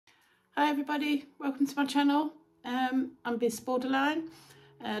Hi everybody, welcome to my channel. I'm Miss Borderline.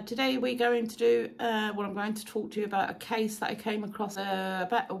 Today we're going to do, I'm going to talk to you about a case that I came across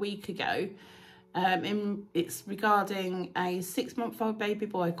about a week ago. It's regarding a 6-month-old baby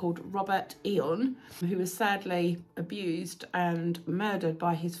boy called Robert Eon, who was sadly abused and murdered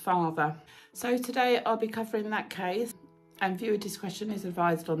by his father. So today I'll be covering that case, and viewer discretion is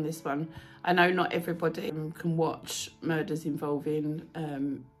advised on this one. I know not everybody can watch murders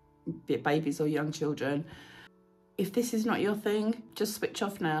involving babies or young children. If this is not your thing, just switch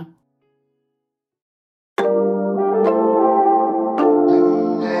off now.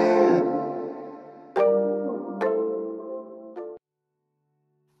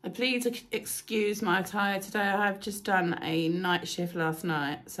 Please excuse my attire today. I've just done a night shift last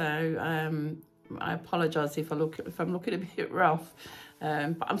night, so I apologise if I'm looking a bit rough,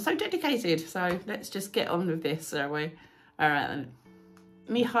 but I'm so dedicated, so let's just get on with this, shall we? All right then.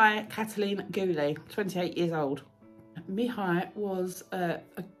 Mihai-Catalin Gulie, 28 years old. Mihai was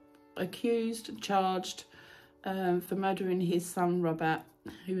accused, charged for murdering his son Robert,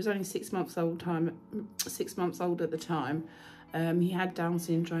 who was only 6 months old at the time. He had Down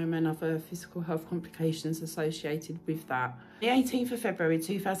syndrome and other physical health complications associated with that. The 18th of February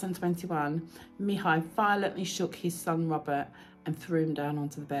 2021, Mihai violently shook his son Robert and threw him down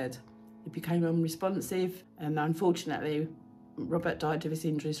onto the bed. He became unresponsive, and unfortunately Robert died of his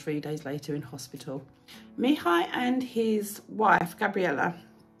injuries 3 days later in hospital. Mihai and his wife Gabriella,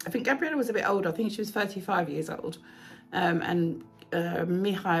 I think Gabriella was a bit older, I think she was 35 years old, and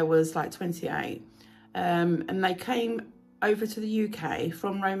Mihai was like 28, and they came over to the UK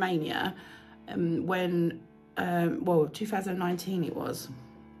from Romania when, 2019 it was,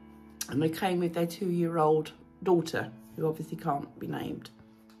 and they came with their 2-year-old daughter, who obviously can't be named.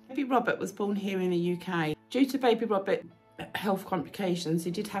 Baby Robert was born here in the UK. Due to baby Robert health complications, he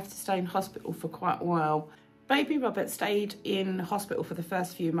did have to stay in hospital for quite a while. Baby Robert stayed in hospital for the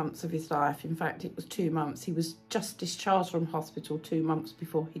first few months of his life. In fact, it was 2 months. He was just discharged from hospital 2 months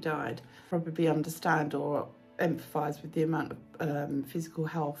before he died. Probably understand or empathise with the amount of physical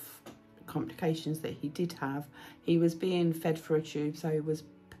health complications that he did have. He was being fed through a tube, so he was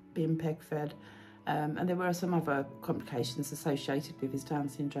being peg fed, and there were some other complications associated with his Down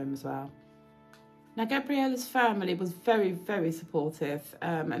syndrome as well. Now, Gabriella's family was very, very supportive,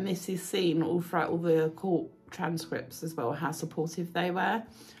 and this is seen all throughout all the court transcripts as well, how supportive they were.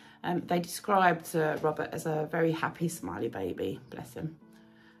 They described Robert as a very happy, smiley baby, bless him.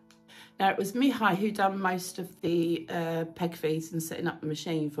 Now, it was Mihai who done most of the peg feeds and setting up the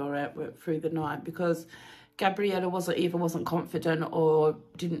machine for it through the night, because Gabriella wasn't confident or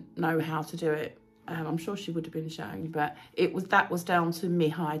didn't know how to do it. I'm sure she would have been shown, but that was down to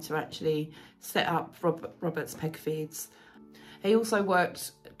Mihai to actually set up Robert's peg feeds. He also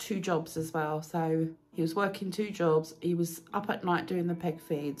worked 2 jobs as well, so he was working 2 jobs. He was up at night doing the peg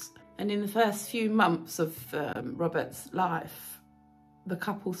feeds, and in the first few months of Robert's life, the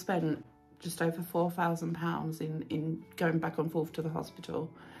couple spent just over £4,000 in going back and forth to the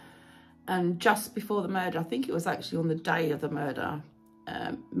hospital. And just before the murder, I think it was actually on the day of the murder,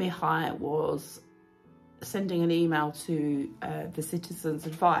 Mihai was sending an email to the Citizens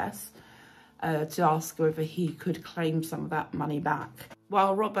Advice to ask whether he could claim some of that money back.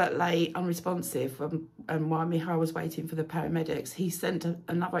 While Robert lay unresponsive and while Mihai was waiting for the paramedics, he sent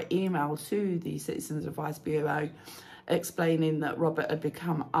another email to the Citizens Advice Bureau explaining that Robert had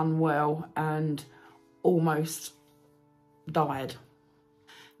become unwell and almost died.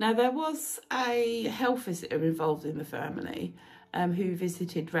 Now, there was a health visitor involved in the family who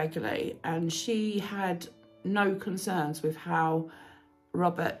visited regularly, and she had no concerns with how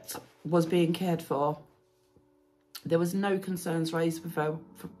Robert was being cared for. There was no concerns raised with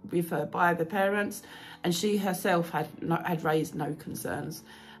her by the parents, and she herself had raised no concerns.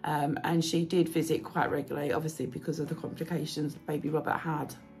 And she did visit quite regularly, obviously because of the complications baby Robert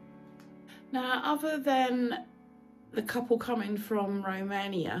had. Now, other than the couple coming from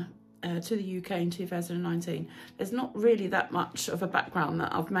Romania to the UK in 2019, there's not really that much of a background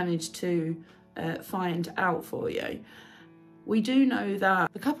that I've managed to find out for you. We do know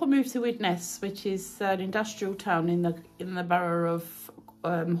that the couple moved to Widnes, which is an industrial town in the borough of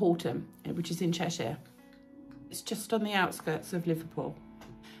Horton, which is in Cheshire. It's just on the outskirts of Liverpool.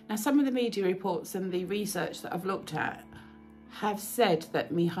 Now, some of the media reports and the research that I've looked at have said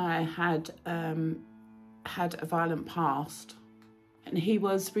that Mihai had a violent past, and he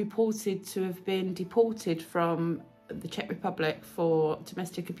was reported to have been deported from the Czech Republic for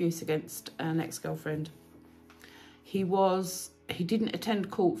domestic abuse against an ex-girlfriend. He didn't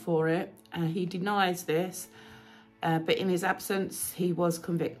attend court for it. He denies this, but in his absence, he was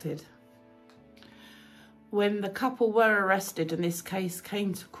convicted. When the couple were arrested and this case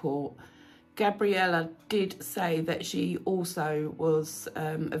came to court, Gabriella did say that she also was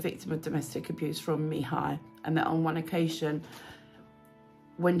a victim of domestic abuse from Mihai, and that on one occasion,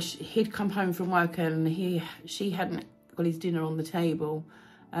 when he'd come home from work and she hadn't got his dinner on the table,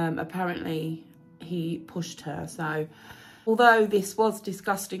 apparently he pushed her. So although this was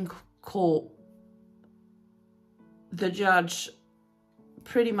discussed in court, the judge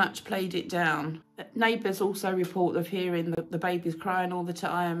pretty much played it down. Neighbours also report of hearing the babies crying all the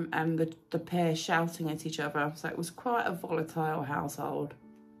time and the pair shouting at each other. So it was quite a volatile household.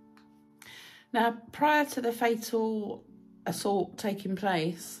 Now, prior to the fatal assault taking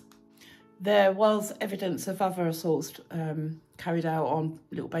place, there was evidence of other assaults carried out on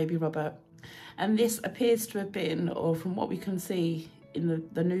little baby Robert. And this appears to have been, or from what we can see in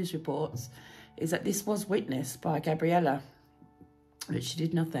the news reports, is that this was witnessed by Gabriella, but she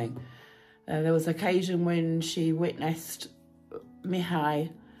did nothing. There was an occasion when she witnessed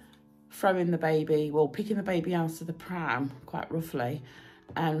Mihai throwing the baby, well, picking the baby out of the pram, quite roughly,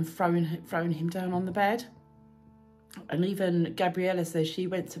 and throwing him down on the bed. And even Gabriella says she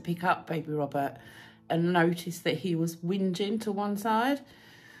went to pick up baby Robert and noticed that he was whinging to one side.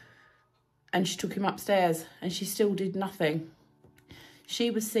 And she took him upstairs and she still did nothing.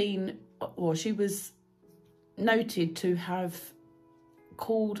 She was seen, or she was noted to have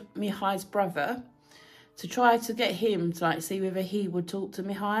called Mihai's brother to try to get him to see whether he would talk to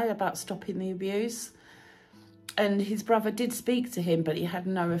Mihai about stopping the abuse. And his brother did speak to him, but he had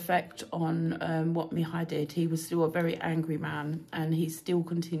no effect on what Mihai did. He was still a very angry man and he still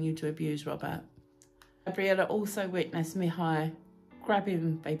continued to abuse Robert. Gabriella also witnessed Mihai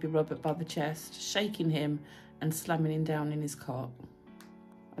grabbing baby Robert by the chest, shaking him and slamming him down in his cot.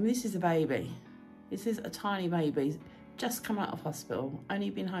 I mean, this is a baby. This is a tiny baby, just come out of hospital, only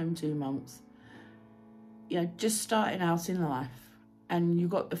been home 2 months. You know, just starting out in life. And you've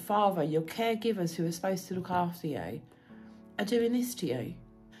got the father, your caregivers who are supposed to look after you, are doing this to you.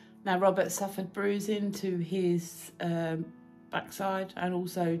 Now, Robert suffered bruising to his backside and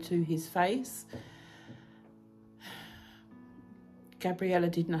also to his face. Gabriella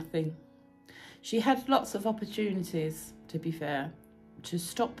did nothing. She had lots of opportunities, to be fair, to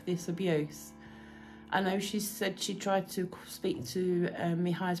stop this abuse. I know she said she tried to speak to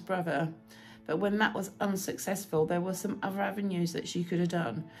Mihai's brother, but when that was unsuccessful, there were some other avenues that she could have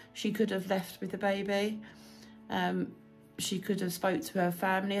done. She could have left with the baby. She could have spoke to her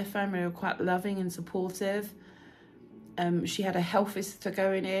family. Her family were quite loving and supportive. She had a health visitor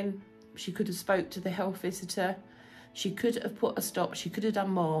going in. She could have spoke to the health visitor. She could have put a stop. She could have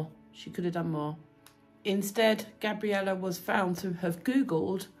done more. She could have done more. Instead, Gabriella was found to have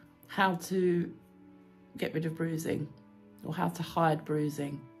Googled how to get rid of bruising or how to hide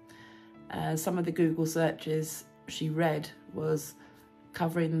bruising. Some of the Google searches she read was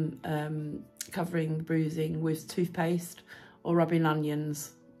covering bruising with toothpaste or rubbing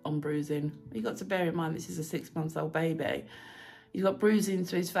onions on bruising. You've got to bear in mind this is a 6-month-old baby. He's got bruising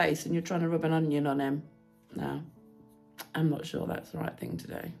to his face and you're trying to rub an onion on him. No, I'm not sure that's the right thing to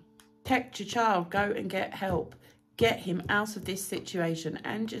do. Protect your child, go and get help. Get him out of this situation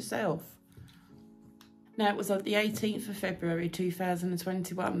and yourself. Now, it was on the 18th of February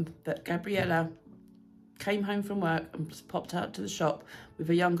 2021 that Gabriella came home from work and popped out to the shop with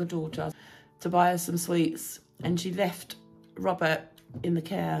her younger daughter to buy her some sweets. And she left Robert in the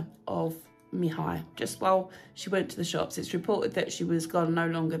care of Mihai just while she went to the shops. It's reported that she was gone no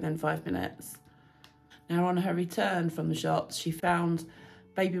longer than 5 minutes. Now, on her return from the shops, she found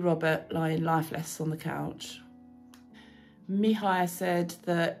baby Robert lying lifeless on the couch. Mihai said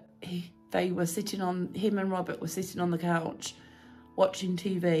that him and Robert were sitting on the couch watching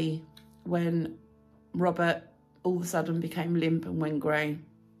TV when Robert all of a sudden became limp and went grey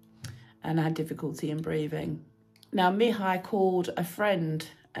and had difficulty in breathing. Now, Mihai called a friend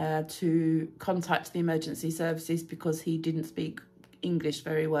to contact the emergency services because he didn't speak English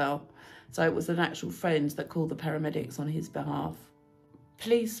very well. So it was an actual friend that called the paramedics on his behalf.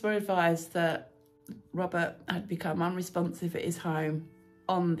 Police were advised that Robert had become unresponsive at his home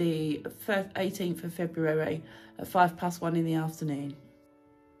on the 18th of February at 1:05 in the afternoon.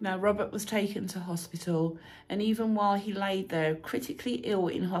 Now, Robert was taken to hospital, and even while he laid there critically ill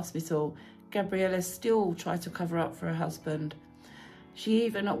in hospital, Gabriella still tried to cover up for her husband. She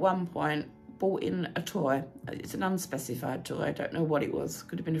even at one point bought in a toy. It's an unspecified toy, I don't know what it was,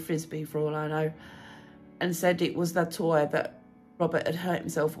 could have been a frisbee for all I know, and said it was the toy that Robert had hurt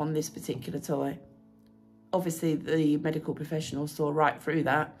himself on, this particular toy. Obviously, the medical professionals saw right through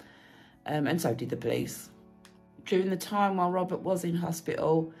that, and so did the police. During the time while Robert was in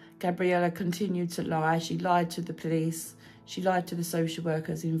hospital, Gabriella continued to lie. She lied to the police. She lied to the social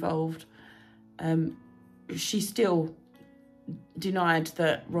workers involved. She still denied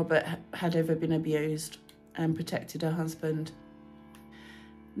that Robert had ever been abused and protected her husband.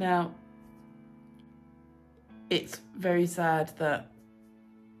 Now, it's very sad that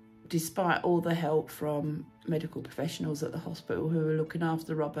despite all the help from medical professionals at the hospital who were looking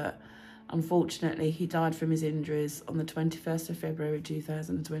after Robert, unfortunately, he died from his injuries on the 21st of February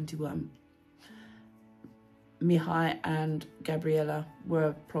 2021. Mihai and Gabriella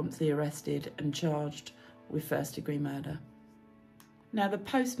were promptly arrested and charged with first-degree murder. Now, the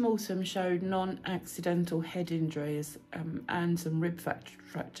post-mortem showed non-accidental head injuries and some rib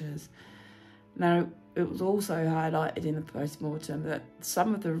fractures. Now, it was also highlighted in the post-mortem that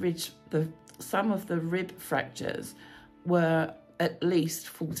some of the rib fractures were at least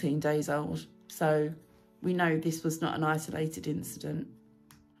 14 days old. So we know this was not an isolated incident.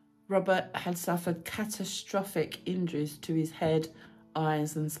 Robert had suffered catastrophic injuries to his head,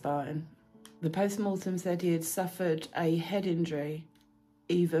 eyes and spine. The post-mortem said he had suffered a head injury,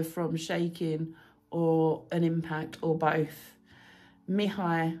 either from shaking or an impact or both.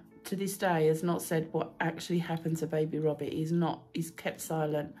 Mihai, to this day, has not said what actually happened to baby Robert. He's kept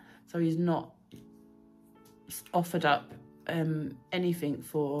silent, so he's not offered up anything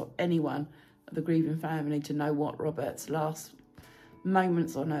for anyone, the grieving family, to know what Robert's last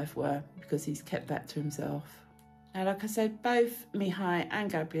moments on earth were, because he's kept that to himself. Now, like I said, both Mihai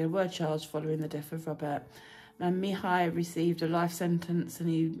and Gabriel were charged following the death of Robert. Now, Mihai received a life sentence and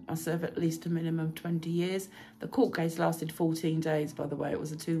he must serve at least a minimum of 20 years. The court case lasted 14 days, by the way. It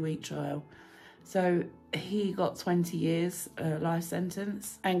was a 2-week trial. So he got 20 years life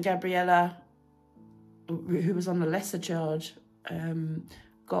sentence. And Gabriella, who was on the lesser charge,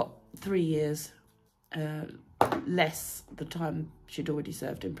 got 3 years less the time she'd already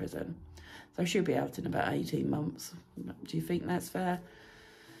served in prison. So she'll be out in about 18 months. Do you think that's fair?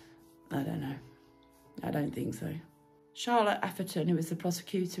 I don't know. I don't think so. Charlotte Atherton, who was the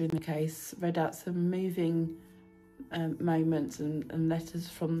prosecutor in the case, read out some moving moments and letters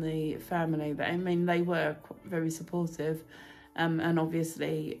from the family. But I mean, they were very supportive and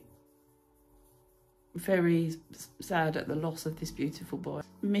obviously very sad at the loss of this beautiful boy.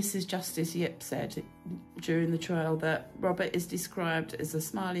 Mrs. Justice Yip said during the trial that Robert is described as a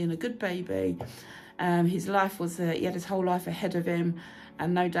smiley and a good baby. His life was, he had his whole life ahead of him,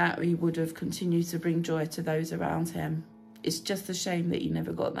 and no doubt he would have continued to bring joy to those around him. It's just a shame that he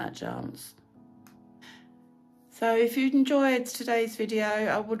never got that chance. So if you enjoyed today's video,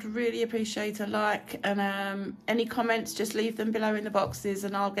 I would really appreciate a like, and any comments, just leave them below in the boxes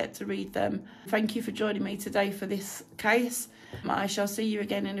and I'll get to read them. Thank you for joining me today for this case. I shall see you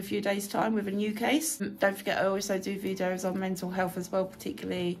again in a few days' time with a new case. Don't forget, I also do videos on mental health as well,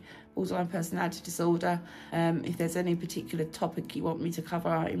 particularly borderline personality disorder. If there's any particular topic you want me to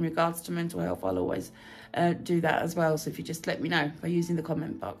cover in regards to mental health, I'll always do that as well. So if you just let me know by using the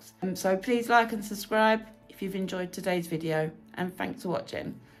comment box. So please like and subscribe if you've enjoyed today's video, and thanks for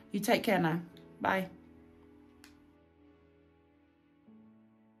watching. You take care now. Bye.